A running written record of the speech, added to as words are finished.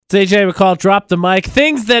It's AJ McCall, drop the mic.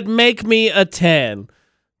 Things that make me a 10.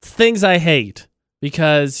 Things I hate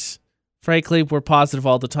because, frankly, we're positive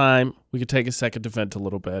all the time. We could take a second to vent a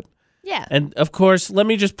little bit. Yeah. And, of course, let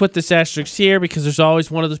me just put this asterisk here because there's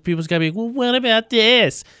always one of those people who's going to be, well, what about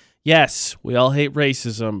this? Yes, we all hate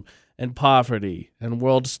racism and poverty and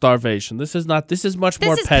world starvation. This is much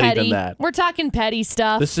more petty than that. We're talking petty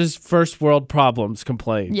stuff. This is first world problems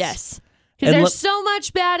complaints. Yes. Because there's so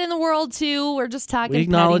much bad in the world, too. We're just talking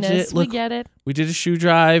pettiness. Look, we get it. We did a shoe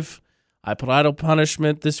drive. I put idle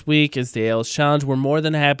punishment this week as the ALS challenge. We're more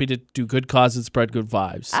than happy to do good cause and spread good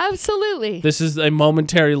vibes. Absolutely. This is a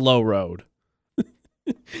momentary low road.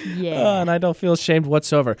 Yeah. And I don't feel ashamed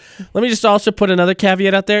whatsoever. Let me just also put another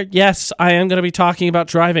caveat out there. Yes, I am going to be talking about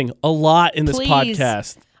driving a lot in this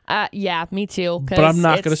podcast. Yeah, me too. But I'm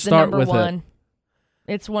not going to start with it.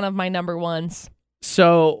 It's one of my number ones.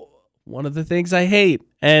 So one of the things I hate,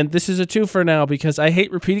 and this is a twofer now because I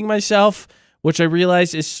hate repeating myself, which I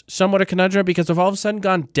realize is somewhat a conundrum because I've all of a sudden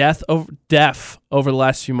gone deaf over the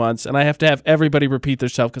last few months, and I have to have everybody repeat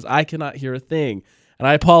themselves because I cannot hear a thing. And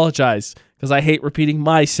I apologize because I hate repeating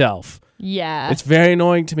myself. Yeah. It's very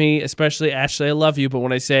annoying to me, especially Ashley, I love you, but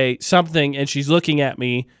when I say something and she's looking at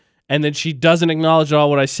me and then she doesn't acknowledge at all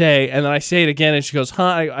what I say, and then I say it again and she goes,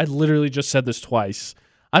 I literally just said this twice.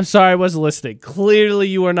 I'm sorry I wasn't listening. Clearly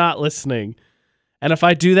you are not listening. And if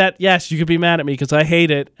I do that, yes, you could be mad at me because I hate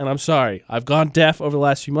it, and I'm sorry. I've gone deaf over the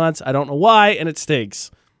last few months. I don't know why, and it stinks.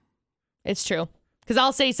 It's true. Because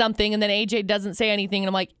I'll say something, and then AJ doesn't say anything, and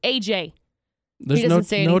I'm like, AJ. There's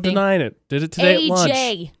no denying it. Did it today at lunch.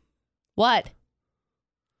 AJ. What?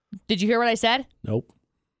 Did you hear what I said? Nope.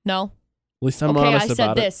 No? At least I'm honest about it. Okay, I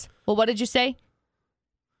said this. Well, what did you say?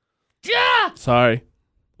 Yeah! Sorry.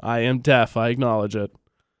 I am deaf. I acknowledge it.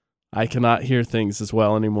 I cannot hear things as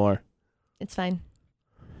well anymore. It's fine.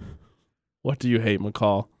 What do you hate,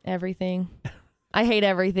 McCall? Everything. I hate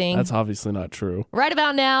everything. That's obviously not true. Right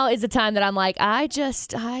about now is the time that I'm like, I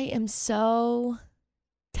am so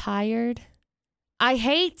tired. I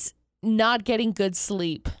hate not getting good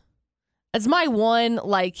sleep. That's my one,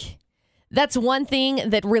 that's one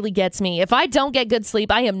thing that really gets me. If I don't get good sleep,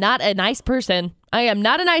 I am not a nice person. I am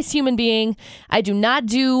not a nice human being. I do not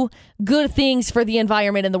do good things for the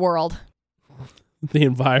environment in the world. The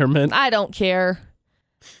environment? I don't care.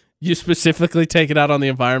 You specifically take it out on the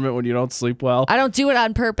environment when you don't sleep well? I don't do it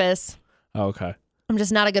on purpose. Oh, okay. I'm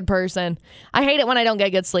just not a good person. I hate it when I don't get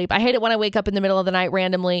good sleep. I hate it when I wake up in the middle of the night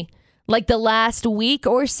randomly. Like the last week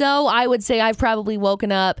or so, I would say I've probably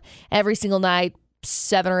woken up every single night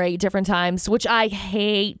 7 or 8 different times, which I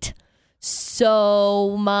hate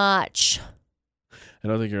so much. I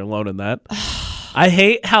don't think you're alone in that. I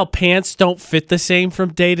hate how pants don't fit the same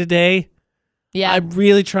from day to day. Yeah. I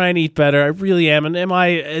really try and eat better. I really am. And am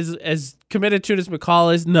I as committed to it as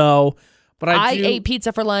McCall is? No. But I ate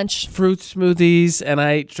pizza for lunch. Fruit smoothies, and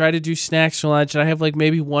I try to do snacks for lunch, and I have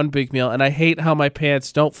maybe one big meal, and I hate how my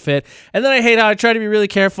pants don't fit. And then I hate how I try to be really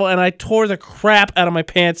careful, and I tore the crap out of my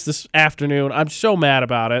pants this afternoon. I'm so mad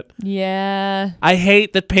about it. Yeah. I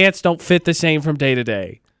hate that pants don't fit the same from day to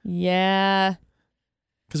day. Yeah.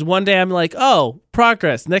 Because one day I'm like, oh,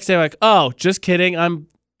 progress. Next day I'm like, oh, just kidding. I'm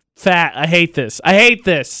fat. I hate this.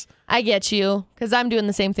 I get you, because I'm doing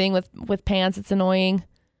the same thing with pants. It's annoying.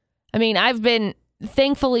 I mean,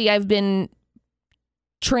 thankfully I've been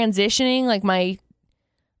transitioning, like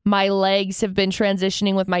my legs have been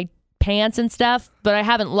transitioning with my pants and stuff, but I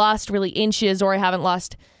haven't lost really inches or I haven't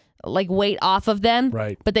lost weight off of them.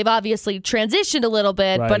 Right. But they've obviously transitioned a little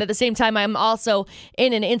bit, right. But at the same time, I'm also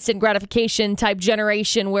in an instant gratification type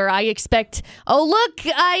generation where I expect, oh, look,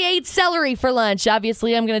 I ate celery for lunch.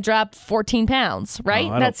 Obviously, I'm going to drop 14 pounds, right?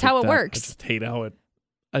 No, That's how it works. I just hate how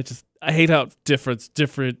I hate how it's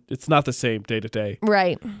different. It's not the same day to day.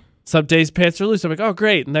 Right. Some days pants are loose. I'm like, oh,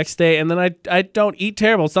 great. Next day, and then I don't eat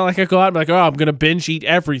terrible. It's not like I go out and I'm like, oh, I'm going to binge eat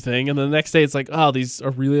everything. And then the next day, it's like, oh, these are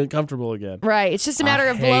really uncomfortable again. Right. It's just a matter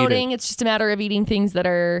of bloating. It's just a matter of eating things that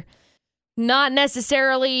are not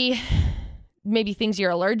necessarily maybe things you're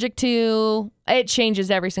allergic to. It changes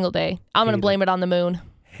every single day. I'm going to blame it on the moon.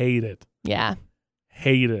 Hate it. Yeah.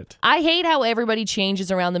 Hate it. I hate how everybody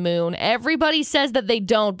changes around the moon. Everybody says that they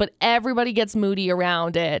don't, but everybody gets moody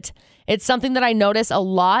around it. It's something that I notice a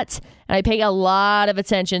lot, and I pay a lot of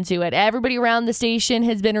attention to it. Everybody around the station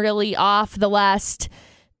has been really off the last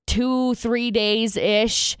 2-3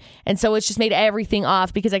 days-ish, and so it's just made everything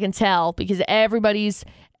off because I can tell, because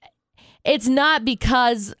it's not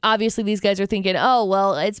because obviously these guys are thinking, oh,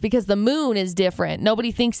 well, it's because the moon is different.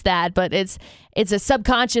 Nobody thinks that, but it's a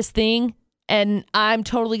subconscious thing. And I'm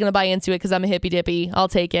totally going to buy into it because I'm a hippy dippy. I'll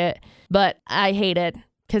take it. But I hate it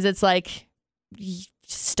because it's like,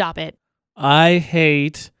 Stop it. I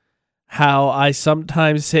hate how I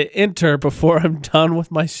sometimes hit enter before I'm done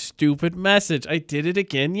with my stupid message. I did it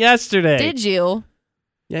again yesterday. Did you?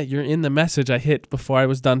 Yeah, you're in the message I hit before I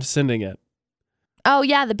was done sending it. Oh,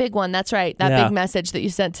 yeah, the big one. That's right. That big message that you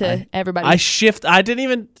sent to everybody. I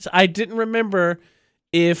didn't remember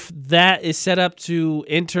if that is set up to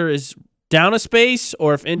enter is down a space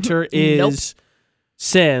or if enter is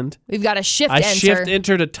send. We've got to shift enter. I shift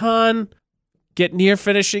entered a ton, get near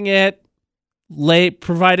finishing it,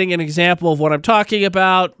 providing an example of what I'm talking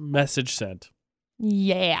about, message sent.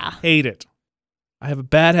 Yeah. Hate it. I have a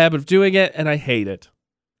bad habit of doing it, and I hate it.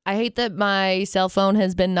 I hate that my cell phone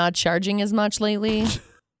has been not charging as much lately.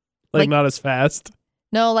 like not as fast?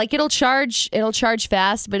 No, like it'll charge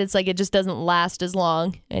fast, but it's like it just doesn't last as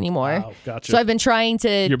long anymore. Oh, gotcha. So I've been trying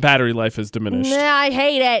to... Your battery life has diminished. Nah, I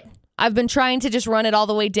hate it. I've been trying to just run it all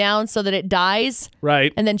the way down so that it dies.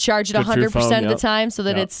 Right. And then charge it 100% of the time so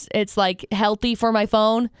that it's like healthy for my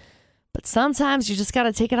phone. But sometimes you just got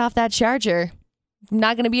to take it off that charger. I'm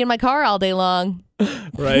not going to be in my car all day long.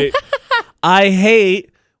 Right. I hate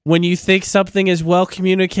when you think something is well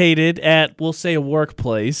communicated at, we'll say, a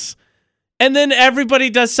workplace, and then everybody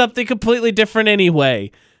does something completely different anyway.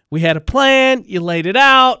 We had a plan. You laid it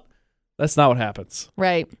out. That's not what happens.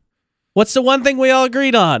 Right. What's the one thing we all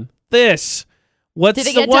agreed on? This. What's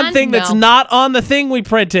the one done? thing that's not on the thing we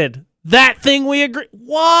printed? That thing we agree.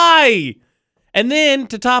 Why? And then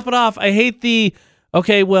to top it off, I hate the,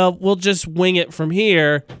 okay, well, we'll just wing it from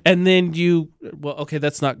here. And then okay,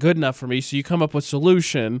 that's not good enough for me. So you come up with a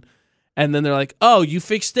solution. And then they're like, oh, you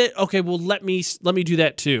fixed it? Okay, well, let me do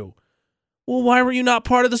that too. Well, why were you not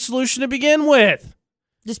part of the solution to begin with?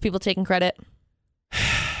 Just people taking credit.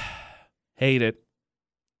 Hate it.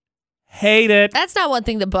 Hate it. That's not one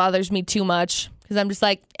thing that bothers me too much because I'm just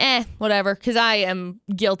like, whatever. Because I am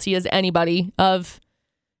guilty as anybody of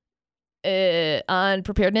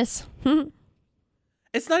unpreparedness.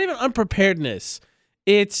 It's not even unpreparedness.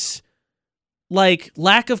 It's like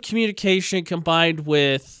lack of communication combined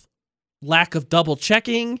with lack of double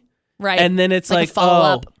checking. Right. And then it's like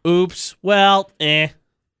follow-up. Oops, well, And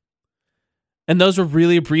those are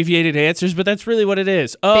really abbreviated answers, but that's really what it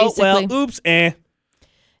is. Oh, Basically. well, oops,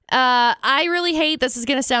 I really hate, this is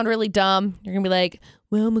going to sound really dumb. You're going to be like,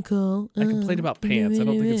 well, McCall. I complained about pants. I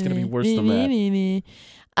don't think it's going to be worse than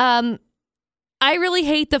that. I really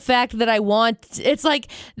hate the fact that it's like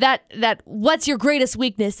that what's your greatest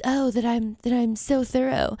weakness? Oh, that I'm so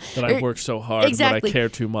thorough. That I work so hard, exactly. But I care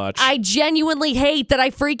too much. I genuinely hate that I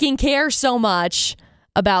freaking care so much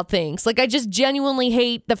about things. Like, I just genuinely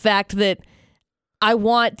hate the fact that I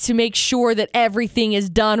want to make sure that everything is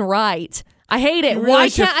done right. I hate it. Why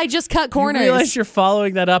can't I just cut corners? You realize you're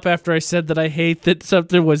following that up after I said that I hate that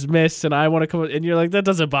something was missed and I want to come, and you're like, that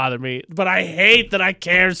doesn't bother me, but I hate that I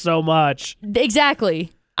care so much.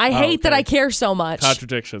 Exactly. I hate that I care so much.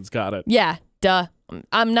 Contradictions. Got it. Yeah. Duh.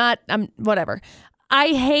 I'm whatever. I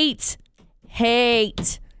hate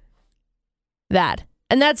that.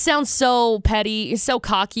 And that sounds so petty, so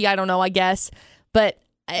cocky. I don't know, I guess, but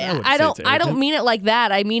I don't mean it like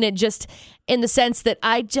that. I mean it just in the sense that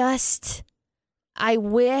I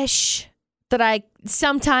wish that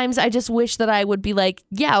sometimes I just wish that I would be like,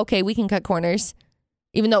 yeah, okay, we can cut corners.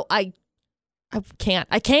 Even though I can't.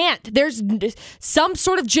 There's some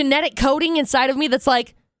sort of genetic coding inside of me that's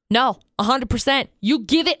like, no, 100%. You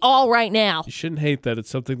give it all right now. You shouldn't hate that. It's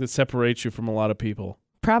something that separates you from a lot of people.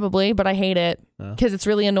 Probably, but I hate it because it's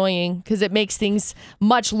really annoying because it makes things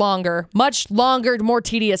much longer, more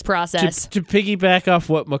tedious process. To piggyback off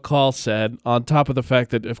what McCall said, on top of the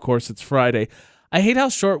fact that, of course, it's Friday, I hate how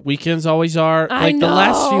short weekends always are. I know. The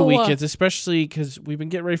last few weekends, especially because we've been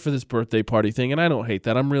getting ready for this birthday party thing, and I don't hate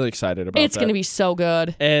that. I'm really excited about It's going to be so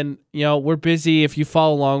good. And, we're busy. If you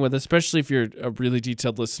follow along with us, especially if you're a really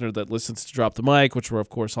detailed listener that listens to Drop the Mic, which we're, of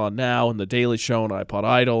course, on now, and The Daily Show and iPod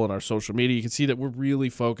Idol and our social media, you can see that we're really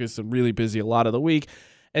focused and really busy a lot of the week.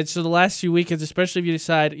 And so the last few weekends, especially if you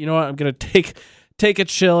decide, you know what, I'm going to take a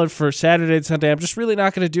chill, and for Saturday and Sunday, I'm just really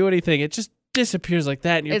not going to do anything. It just disappears like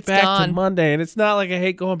that, and you're back gone. to Monday. And it's not like I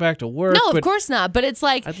hate going back to work. No, of course not. But it's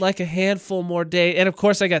like, I'd like a handful more days. And of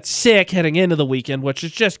course, I got sick heading into the weekend, which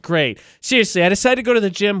is just great. Seriously, I decided to go to the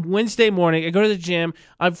gym Wednesday morning. I go to the gym.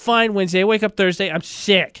 I'm fine Wednesday. I wake up Thursday. I'm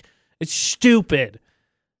sick. It's stupid.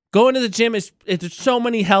 Going to the gym there's so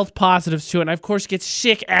many health positives to it. And I, of course, get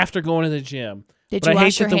sick after going to the gym. Did you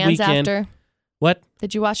wash your hands after? What?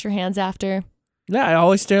 Did you wash your hands after? Yeah, I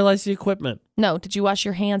always sterilize the equipment. No, did you wash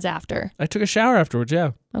your hands after? I took a shower afterwards,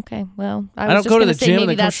 yeah. Okay, well, I don't go to the gym and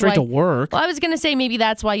then come straight to work. Well, I was going to say maybe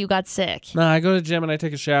that's why you got sick. No, I go to the gym and I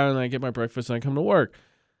take a shower and then I get my breakfast and I come to work.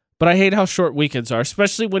 But I hate how short weekends are,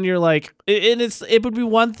 especially when you're like, and it would be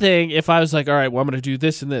one thing if I was like, all right, well, I'm going to do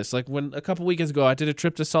this and this. Like when a couple weekends ago, I did a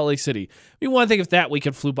trip to Salt Lake City. It'd be one thing if that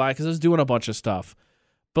weekend flew by because I was doing a bunch of stuff.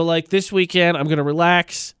 But like this weekend, I'm going to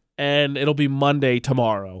relax and it'll be Monday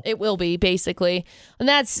tomorrow. It will be, basically. And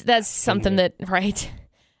that's something that, right?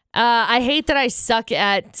 I hate that I suck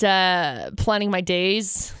at planning my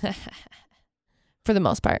days for the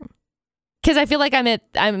most part. Because I feel like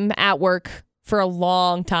I'm at work for a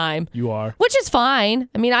long time. You are. Which is fine.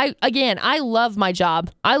 I mean, I love my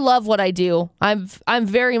job. I love what I do. I'm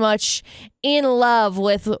very much in love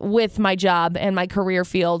with my job and my career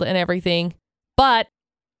field and everything. But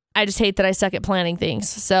I just hate that I suck at planning things.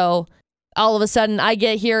 So all of a sudden I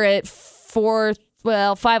get here at 5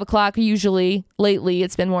 o'clock usually. Lately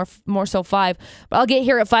it's been more so 5. But I'll get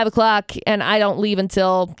here at 5 o'clock and I don't leave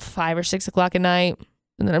until 5 or 6 o'clock at night.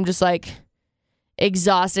 And then I'm just like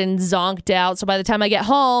exhausted and zonked out. So by the time I get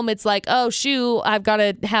home, it's like, oh shoot, I've got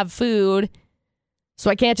to have food.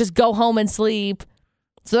 So I can't just go home and sleep.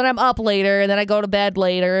 So then I'm up later and then I go to bed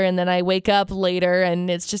later and then I wake up later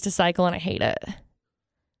and it's just a cycle and I hate it.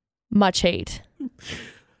 Much hate.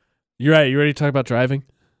 You're right. You ready to talk about driving?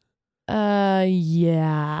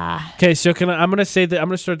 Yeah. Okay, so I'm going to say that I'm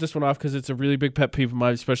going to start this one off because it's a really big pet peeve of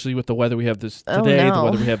mine, especially with the weather we have this today, the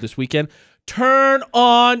weather we have this weekend. Turn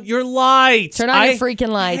on your lights. Turn on your freaking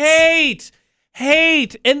lights.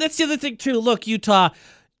 Hate. And that's the other thing, too. Look, Utah,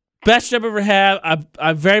 best job I've ever had.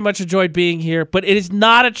 I've very much enjoyed being here, but it is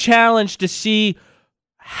not a challenge to see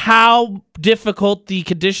how difficult the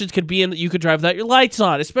conditions could be and that you could drive without your lights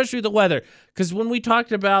on, especially the weather. Because when we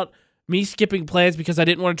talked about me skipping plans because I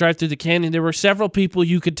didn't want to drive through the canyon, there were several people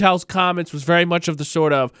you could tell's comments was very much of the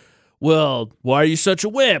sort of, well, why are you such a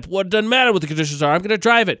wimp? Well, it doesn't matter what the conditions are. I'm going to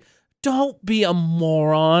drive it. Don't be a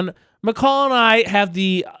moron. McCall and I have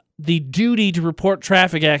the duty to report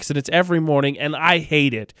traffic accidents every morning, and I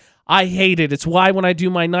hate it. It's why when I do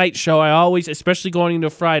my night show, I always, especially going into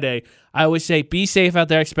Friday, I always say, be safe out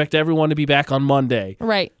there. I expect everyone to be back on Monday.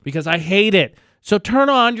 Right. Because I hate it. So turn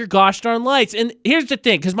on your gosh darn lights. And here's the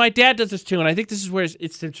thing, because my dad does this too, and I think this is where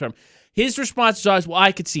it stems from. His response is always, well,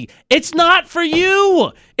 I could see. It's not for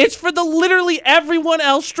you. It's for the literally everyone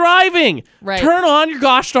else driving. Right. Turn on your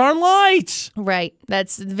gosh darn lights. Right.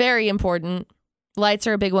 That's very important. Lights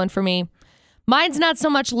are a big one for me. Mine's not so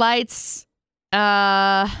much lights.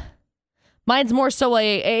 Mine's more so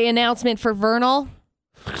a announcement for Vernal.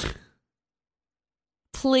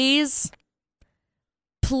 Please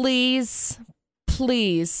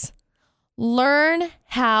learn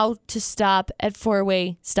how to stop at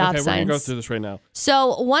four-way stop signs. Okay, we're going to go through this right now.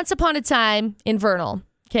 So, once upon a time in Vernal,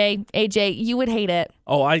 okay, AJ, you would hate it.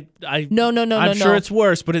 Oh, No. I'm sure it's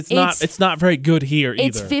worse, but it's not very good here either.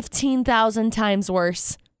 It's 15,000 times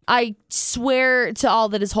worse. I swear to all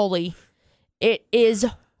that is holy. It is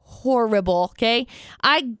horrible, okay?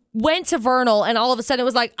 I went to Vernal and all of a sudden it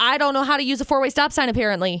was like, I don't know how to use a four-way stop sign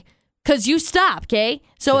apparently. Because you stop, okay?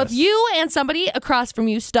 So yes. If you and somebody across from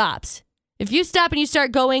you stops, if you stop and you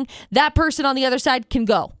start going, that person on the other side can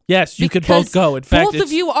go. Yes, you could both go. In fact, both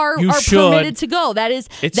of you are permitted to go. That is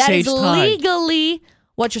legally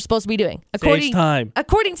what you're supposed to be doing. According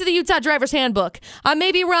to the Utah Driver's Handbook. I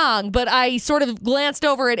may be wrong, but I sort of glanced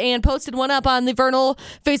over it and posted one up on the Vernal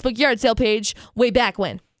Facebook yard sale page way back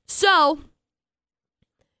when. So,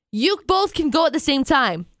 you both can go at the same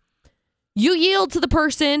time. You yield to the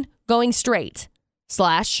person going straight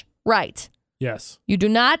 / right. Yes. You do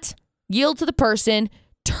not yield to the person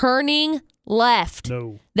turning left.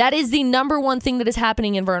 No. That is the number one thing that is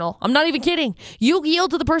happening in Vernal. I'm not even kidding. You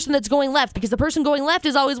yield to the person that's going left because the person going left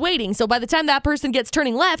is always waiting. So by the time that person gets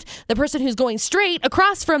turning left, the person who's going straight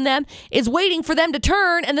across from them is waiting for them to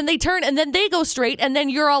turn, and then they turn and then they go straight, and then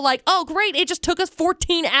you're all like, oh great, it just took us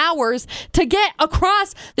 14 hours to get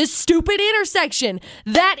across this stupid intersection.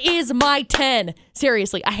 That is my 10.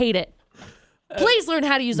 Seriously, I hate it. Please learn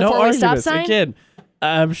how to use a four-way stop sign. Again,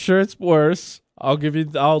 I'm sure it's worse.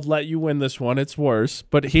 I'll let you win this one. It's worse.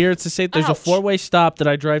 But here it's to say there's a four-way stop that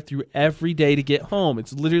I drive through every day to get home.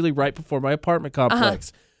 It's literally right before my apartment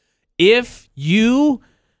complex. If you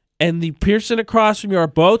and the person across from you are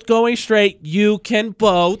both going straight, you can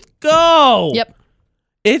both go. Yep.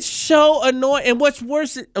 It's so annoying. And what's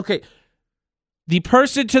worse, okay, the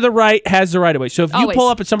person to the right has the right of way. So if you pull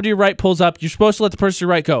up and somebody to your right pulls up, you're supposed to let the person to your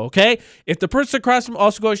right go, okay? If the person across from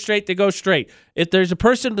also goes straight, they go straight. If there's a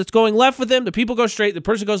person that's going left with them, the people go straight, the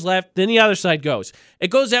person goes left, then the other side goes. It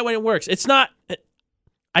goes that way and it works. It's not,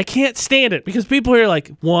 I can't stand it because people are like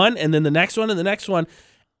one and then the next one and the next one.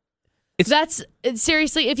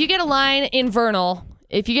 Seriously, if you get a line in Vernal,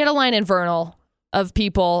 of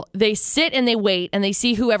people, they sit and they wait and they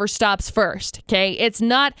see whoever stops first. Okay. It's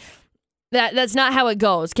not that's not how it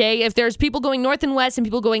goes. Okay. If there's people going north and west and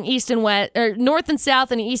people going east and west, or north and south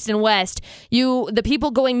and east and west, the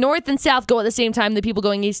people going north and south go at the same time. The people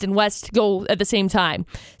going east and west go at the same time.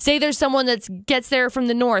 Say there's someone that gets there from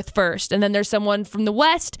the north first, and then there's someone from the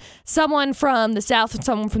west, someone from the south, and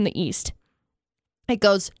someone from the east. It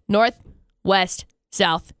goes north, west,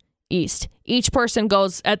 south, east. Each person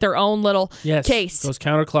goes at their own little case. Goes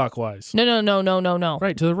counterclockwise. No.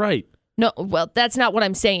 Right, to the right. No, well, that's not what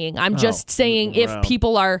I'm saying. I'm just saying if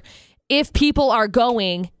people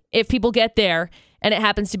get there and it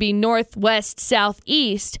happens to be north, west, south,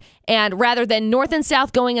 east, and rather than north and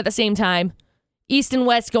south going at the same time, east and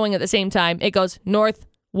west going at the same time, it goes north,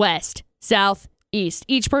 west, south, east.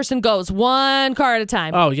 Each person goes one car at a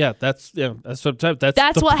time. Oh yeah, that's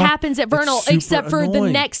what happens at Vernal, except for annoying.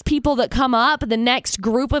 the next people that come up, the next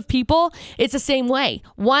group of people, it's the same way.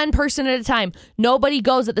 One person at a time. Nobody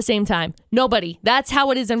goes at the same time. Nobody. That's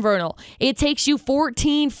how it is in Vernal. It takes you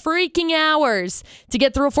 14 freaking hours to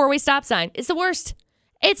get through a 4-way stop sign. It's the worst.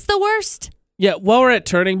 It's the worst. Yeah, while we're at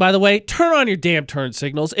turning, by the way, turn on your damn turn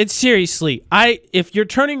signals. It's seriously, if you're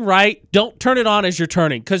turning right, don't turn it on as you're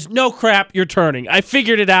turning, because no crap, you're turning. I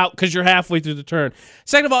figured it out because you're halfway through the turn.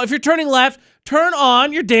 Second of all, if you're turning left, turn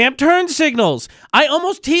on your damn turn signals. I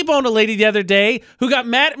almost T-boned a lady the other day who got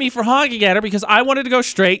mad at me for honking at her because I wanted to go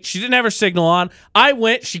straight. She didn't have her signal on. I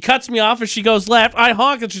went, she cuts me off as she goes left. I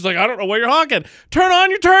honk, and she's like, I don't know where you're honking. Turn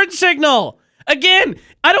on your turn signal. Again,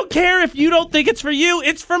 I don't care if you don't think it's for you.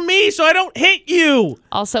 It's for me, so I don't hit you.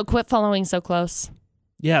 Also, quit following so close.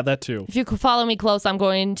 Yeah, that too. If you follow me close, I'm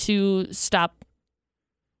going to stop.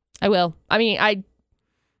 I will. I mean,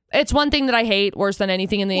 it's one thing that I hate worse than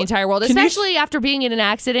anything in the entire world, especially after being in an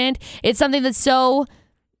accident. It's something that's so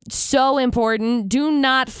important. Do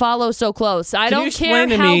not follow so close. I don't care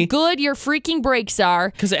how good your freaking brakes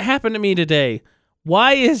are. Because it happened to me today.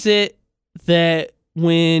 Why is it that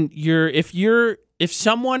if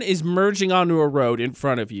someone is merging onto a road in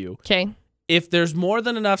front of you, okay, if there's more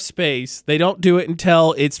than enough space, they don't do it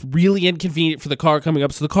until it's really inconvenient for the car coming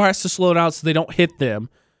up, so the car has to slow down so they don't hit them.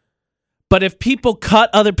 But if people cut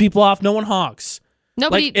other people off, no one honks.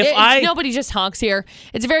 Nobody just honks here.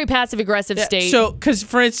 It's a very passive-aggressive state. So, because,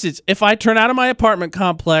 for instance, if I turn out of my apartment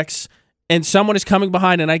complex and someone is coming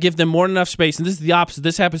behind and I give them more than enough space, and this is the opposite,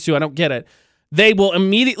 this happens too, I don't get it, they will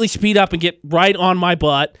immediately speed up and get right on my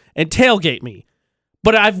butt and tailgate me.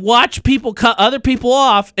 But I've watched people cut other people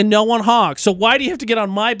off and no one honks. So why do you have to get on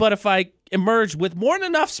my butt if I emerge with more than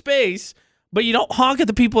enough space, but you don't honk at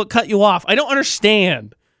the people that cut you off? I don't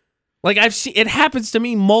understand. Like, I've seen it happens to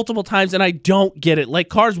me multiple times and I don't get it. Like,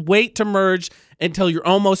 cars wait to merge until you're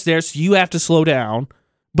almost there, so you have to slow down.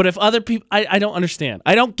 But if other people, I don't understand.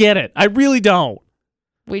 I don't get it. I really don't.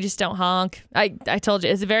 We just don't honk. I told you,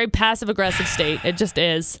 it's a very passive-aggressive state. It just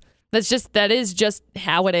is. That is just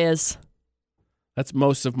how it is. That's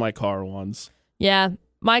most of my car ones. Yeah.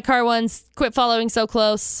 My car ones, quit following so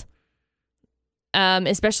close.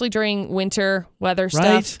 Especially during winter weather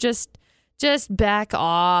stuff. Just back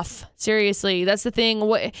off. Seriously, that's the thing.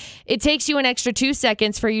 It takes you an extra 2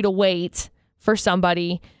 seconds for you to wait for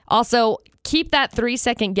somebody. Also, keep that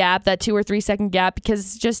 3-second gap, that 2 or 3 second gap,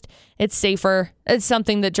 because it's safer. It's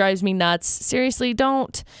something that drives me nuts. Seriously,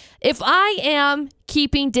 don't. If I am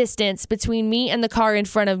keeping distance between me and the car in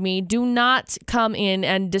front of me, do not come in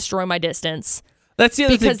and destroy my distance. That's the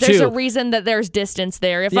other thing, too. Because there's a reason that there's distance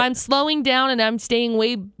there. If I'm slowing down and I'm staying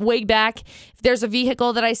way back, if there's a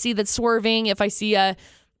vehicle that I see that's swerving, if I see a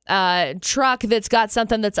truck that's got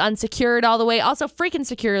something that's unsecured all the way, also freaking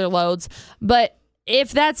secure loads, but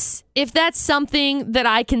if that's something that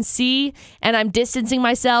I can see and I'm distancing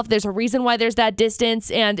myself, there's a reason why there's that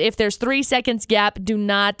distance. And if there's 3 seconds gap, do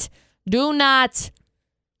not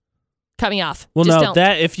cut me off. Well, Just no, don't.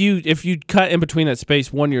 that if you cut in between that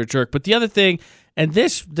space, one, you're a jerk. But the other thing, and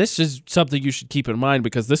this is something you should keep in mind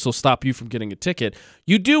because this will stop you from getting a ticket.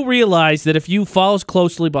 You do realize that if you follow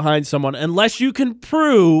closely behind someone, unless you can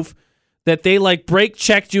prove that they brake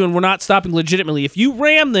checked you and were not stopping legitimately, if you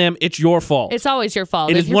ram them, it's your fault. It's always your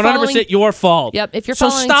fault. It is 100% your fault. Yep. If you're so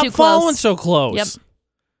following stop too following close. so close.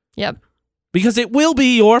 Yep. Because it will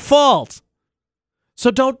be your fault.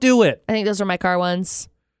 So don't do it. I think those are my car ones.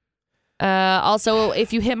 Also,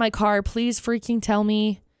 if you hit my car, please freaking tell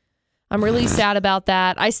me. I'm really sad about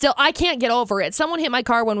that. I can't get over it. Someone hit my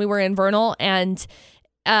car when we were in Vernal, and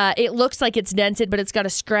it looks like it's dented, but it's got a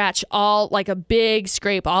scratch, all like a big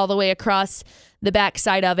scrape all the way across the back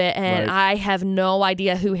side of it, and I have no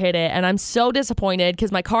idea who hit it, and I'm so disappointed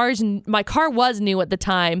because my car was new at the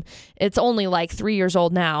time. It's only like 3 years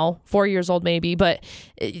old now, 4 years old maybe, but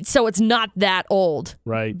so it's not that old.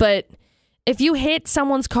 Right. But if you hit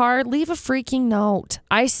someone's car, leave a freaking note.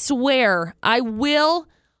 I swear I will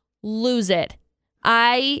lose it.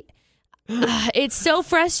 It's so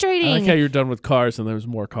frustrating. I like how you're done with cars and there's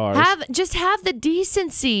more cars. Just have the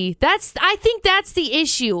decency. I think that's the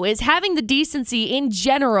issue, is having the decency in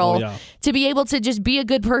general to be able to just be a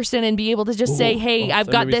good person and be able to just say, hey, I've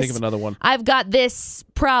got this. Think of another one. I've got this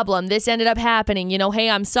problem. This ended up happening. Hey,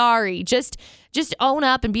 I'm sorry. Just own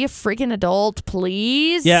up and be a freaking adult,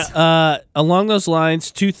 please. Yeah. Along those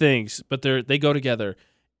lines, two things, but they go together.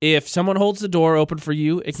 If someone holds the door open for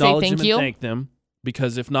you, acknowledge them and thank them.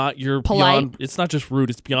 Because if not, you're polite. Beyond. It's not just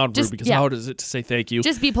rude; it's beyond rude. Because how hard is it to say thank you?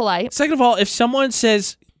 Just be polite. Second of all, if someone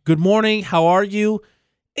says "Good morning, how are you?"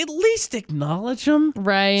 at least acknowledge them.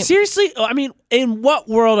 Right. Seriously, I mean, in what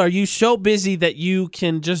world are you so busy that you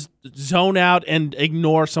can just zone out and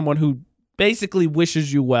ignore someone who basically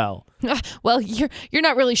wishes you well? Well, you're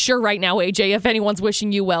not really sure right now, AJ, if anyone's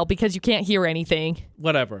wishing you well because you can't hear anything.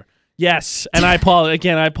 Whatever. Yes, and I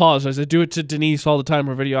apologize. I do it to Denise all the time,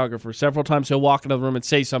 her videographer. Several times he'll walk into the room and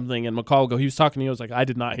say something, and McCall will go, he was talking to you. I was like, I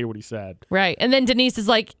did not hear what he said. Right, and then Denise is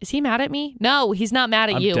like, is he mad at me? No, he's not mad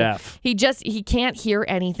at you. I'm deaf. He can't hear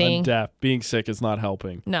anything. I'm deaf. Being sick is not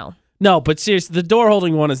helping. No, but seriously, the door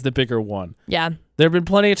holding one is the bigger one. Yeah. There have been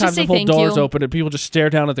plenty of times I've hold doors open and people just stare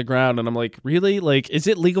down at the ground, and I'm like, really? Like, is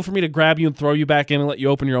it legal for me to grab you and throw you back in and let you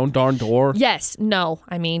open your own darn door? Yes. No.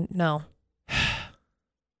 I mean, no.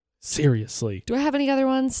 Seriously. Do I have any other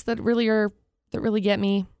ones that really get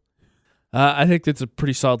me? I think that's a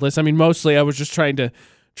pretty solid list. I mean, mostly I was just trying to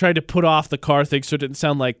put off the car thing so it didn't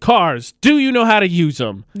sound like cars. Do you know how to use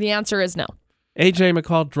them? The answer is no. AJ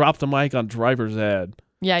McCall dropped the mic on driver's ed.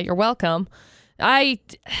 Yeah, you're welcome. I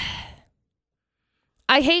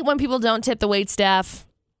hate when people don't tip the wait staff.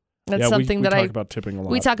 That's something that we talk about tipping a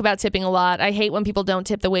lot. We talk about tipping a lot. I hate when people don't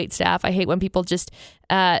tip the wait staff. I hate when people just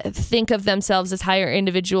think of themselves as higher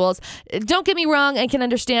individuals. Don't get me wrong. I can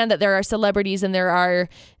understand that there are celebrities and there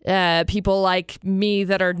are people like me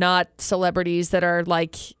that are not celebrities that are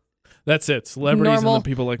like... That's it. Celebrities and then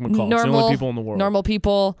people like McCall. It's the only people in the world. Normal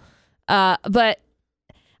people. But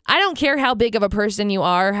I don't care how big of a person you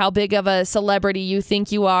are, how big of a celebrity you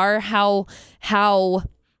think you are, how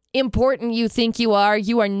important you think you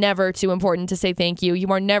are never too important to say thank you. You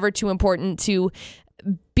are never too important to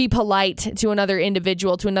be polite to another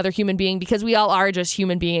individual, to another human being, because we all are just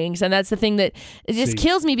human beings. And that's the thing that it just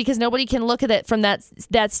kills me, because nobody can look at it from that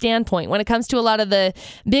standpoint. When it comes to a lot of the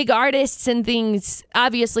big artists and things,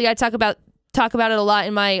 obviously I talk about it a lot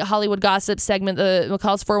in my Hollywood gossip segment, the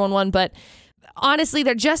McCall's 411, but honestly,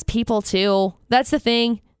 they're just people too. That's the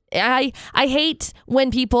thing. I hate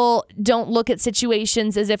when people don't look at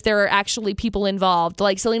situations as if there are actually people involved,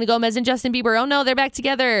 like Selena Gomez and Justin Bieber. Oh no, they're back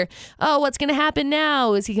together. Oh, what's going to happen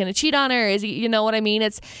now? Is he going to cheat on her? Is he, you know what I mean?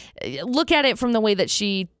 Look at it from the way that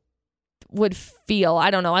she would feel.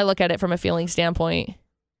 I don't know. I look at it from a feeling standpoint,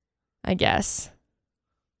 I guess.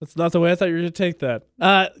 That's not the way I thought you were going to take that.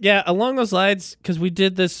 Yeah, along those lines, because we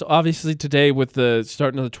did this obviously today with the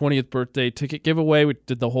starting of the 20th birthday ticket giveaway. We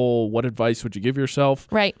did the whole what advice would you give yourself?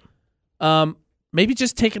 Right. Maybe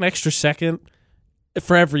just take an extra second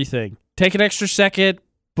for everything. Take an extra second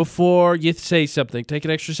before you say something. Take an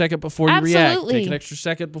extra second before you react. Take an extra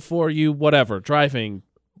second before you driving,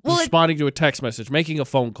 responding to a text message, making a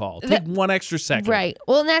phone call. Take one extra second. Right.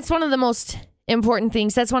 Well, and that's one of the most important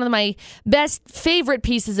things. That's one of my favorite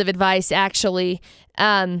pieces of advice, actually,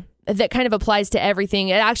 that kind of applies to everything.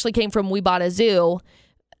 It actually came from We Bought a Zoo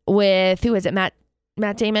with, who is it, Matt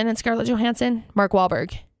Damon and Scarlett Johansson? Mark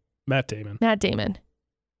Wahlberg. Matt Damon.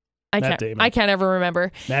 I can't ever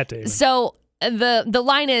remember. Matt Damon. So the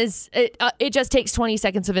line is, it just takes 20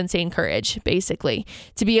 seconds of insane courage, basically,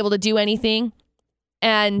 to be able to do anything.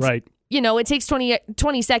 And right. It takes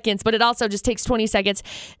 20 seconds, but it also just takes 20 seconds.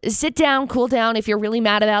 Sit down, cool down. If you're really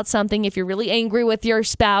mad about something, if you're really angry with your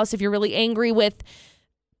spouse, if you're really angry with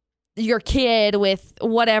your kid, with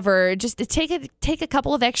whatever, just take a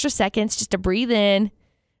couple of extra seconds just to breathe in,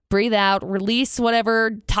 breathe out, release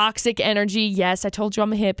whatever toxic energy. Yes, I told you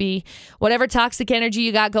I'm a hippie. Whatever toxic energy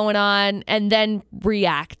you got going on, and then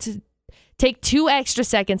react. Take 2 extra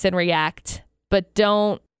seconds and react, but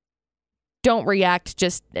don't react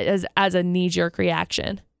just as a knee-jerk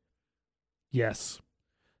reaction. Yes.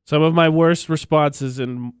 Some of my worst responses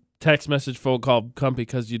in text message, phone call come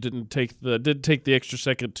because you didn't take the extra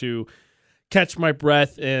second to catch my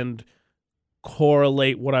breath and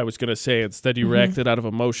correlate what I was going to say. Instead, you reacted out of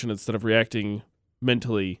emotion instead of reacting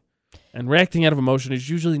mentally. And reacting out of emotion is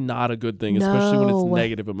usually not a good thing, especially when it's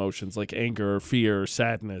negative emotions like anger or fear or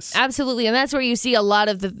sadness. Absolutely, and that's where you see a lot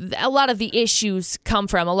of the issues come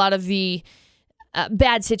from. A lot of the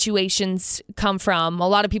bad situations come from. A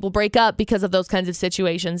lot of people break up because of those kinds of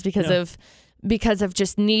situations, because of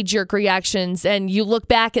just knee-jerk reactions. And you look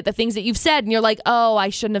back at the things that you've said, and you're like, "Oh, I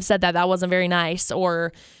shouldn't have said that. That wasn't very nice,"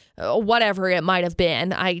 or whatever it might have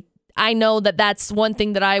been. I know that that's one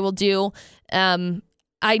thing that I will do.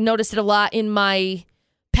 I noticed it a lot in my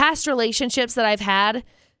past relationships that I've had.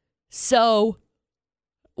 So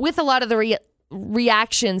with a lot of the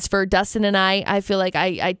reactions for Dustin and I feel like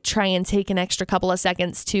I try and take an extra couple of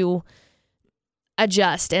seconds to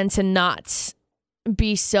adjust and to not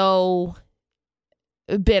be so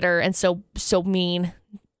bitter and so mean,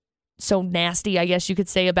 so nasty, I guess you could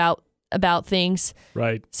say, about things.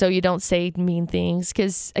 Right. So you don't say mean things.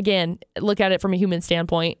 Because, again, look at it from a human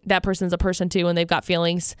standpoint. That person's a person, too, and they've got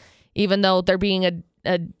feelings. Even though they're being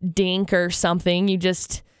a dink or something, you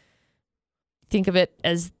just think of it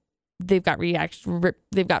as they've got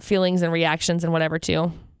feelings and reactions and whatever,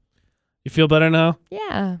 too. You feel better now?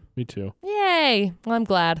 Yeah. Me too. Yay. Well, I'm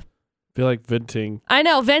glad. I feel like venting. I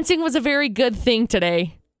know. Venting was a very good thing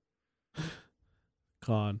today.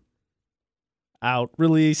 Gone. Out.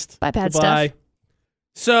 Released. Bye, bad Goodbye. stuff.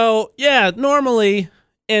 So, yeah, normally,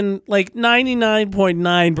 in like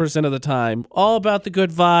 99.9% of the time, all about the good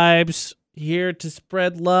vibes, here to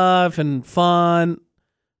spread love and fun.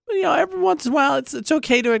 But, every once in a while, it's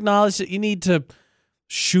okay to acknowledge that you need to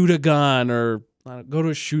shoot a gun or go to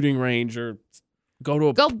a shooting range or go to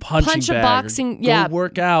a punch a bag boxing, go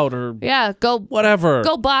work out or go whatever.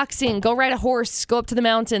 Go boxing, go ride a horse, go up to the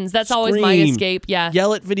mountains. That's always Scream. my escape. Yeah.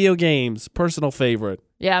 Yell at video games. Personal favorite.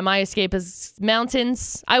 Yeah, my escape is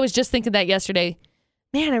mountains. I was just thinking that yesterday.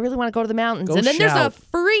 Man, I really want to go to the mountains. Go and then shout. There's a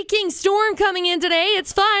freaking storm coming in today.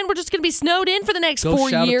 It's fine. We're just going to be snowed in for the next Go 4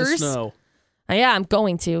 shout years. At the snow. Yeah, I'm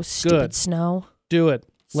going to. Stupid Good. snow. Do it.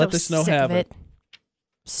 So Let the snow sick have of it.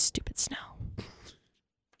 Stupid snow.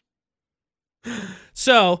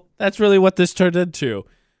 So that's really what this turned into.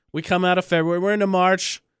 We come out of February. We're into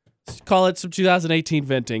March. Call it some 2018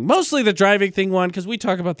 venting. Mostly the driving thing one because we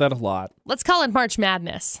talk about that a lot. Let's call it March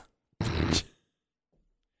Madness.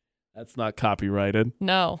 That's not copyrighted.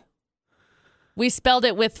 No. We spelled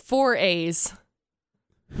it with 4 A's.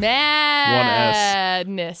 Madness.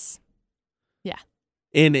 Yeah.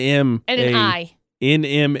 N-M. And an I.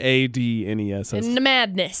 N-M-A-D-N-E-S. And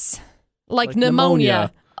madness. Like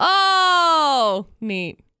pneumonia. Oh,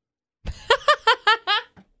 neat.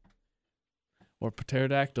 Or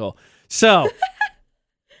pterodactyl. So,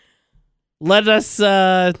 let us,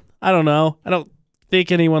 I don't know. I don't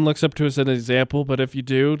think anyone looks up to us as an example, but if you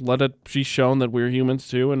do, let it be shown that we're humans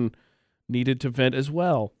too and needed to vent as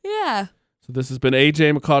well. Yeah. So this has been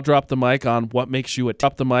AJ McCall. Drop the mic on what makes you a